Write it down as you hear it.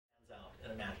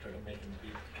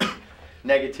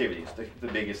Negativity is the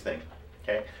biggest thing.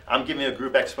 Okay, I'm giving a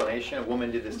group explanation. A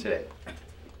woman did this today.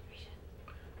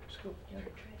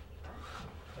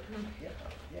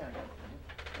 Yeah.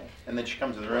 And then she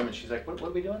comes to the room and she's like, what are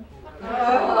we doing?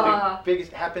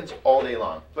 Biggest happens all day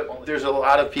long. But there's a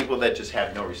lot of people that just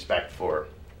have no respect for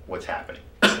what's happening.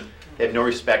 They have no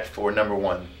respect for, number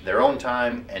one, their own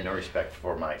time, and no respect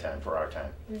for my time, for our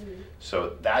time.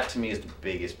 So that to me is the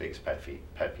biggest pet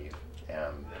peeve.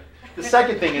 The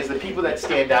second thing is the people that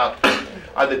stand out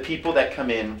are the people that come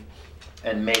in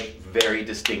and make very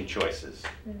distinct choices.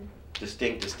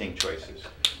 Distinct choices.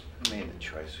 Who made the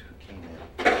choice? Who came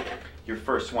in? Your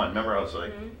first one. Remember, I was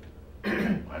like,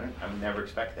 I would never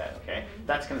expect that. Okay,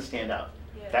 that's going to stand out.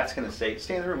 That's going to say,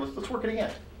 stay in the room. Let's work it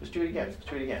again. Let's do it again. Let's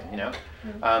do it again. You know,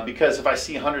 because if I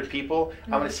see 100 people,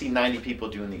 I'm going to see 90 people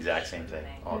doing the exact same thing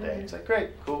all day. It's like,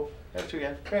 great, cool. Let's do it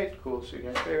again. Great, cool. So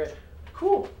again, great,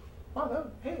 cool. Wow,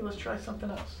 hey, let's try something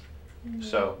else.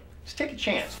 So just take a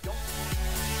chance.